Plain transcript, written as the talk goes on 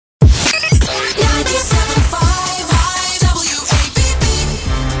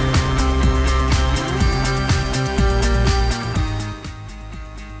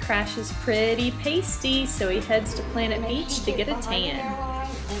pretty pasty, so he heads to Planet Beach to get a tan.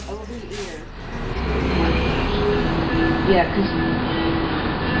 Yeah,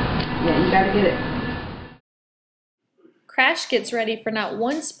 you gotta get it. Crash gets ready for not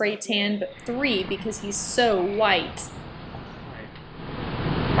one spray tan, but 3 because he's so white.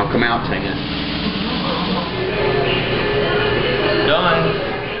 I'll come out tan. Done.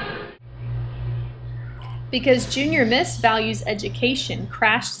 Because Junior Miss values education,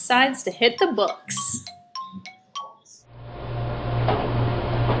 Crash decides to hit the books.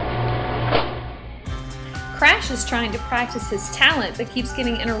 Crash is trying to practice his talent, but keeps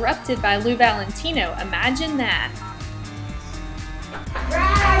getting interrupted by Lou Valentino. Imagine that.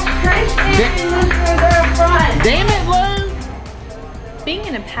 Damn it, Lou! Being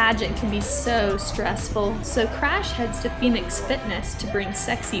in a pageant can be so stressful, so Crash heads to Phoenix Fitness to bring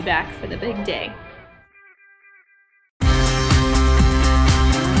sexy back for the big day.